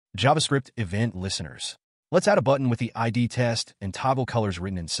JavaScript event listeners. Let's add a button with the ID test and toggle colors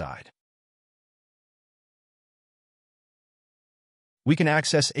written inside. We can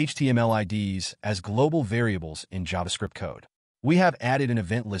access HTML IDs as global variables in JavaScript code. We have added an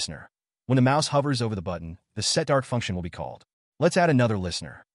event listener. When the mouse hovers over the button, the setDark function will be called. Let's add another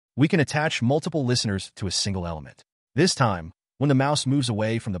listener. We can attach multiple listeners to a single element. This time, when the mouse moves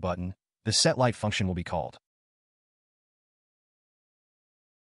away from the button, the setLight function will be called.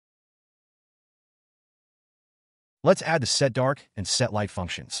 Let's add the setDark and setLight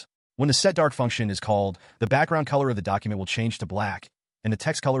functions. When the setDark function is called, the background color of the document will change to black, and the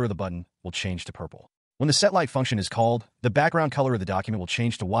text color of the button will change to purple. When the setLight function is called, the background color of the document will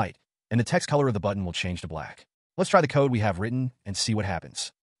change to white, and the text color of the button will change to black. Let's try the code we have written and see what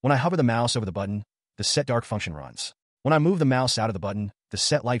happens. When I hover the mouse over the button, the setDark function runs. When I move the mouse out of the button, the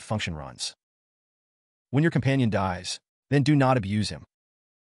setLight function runs. When your companion dies, then do not abuse him.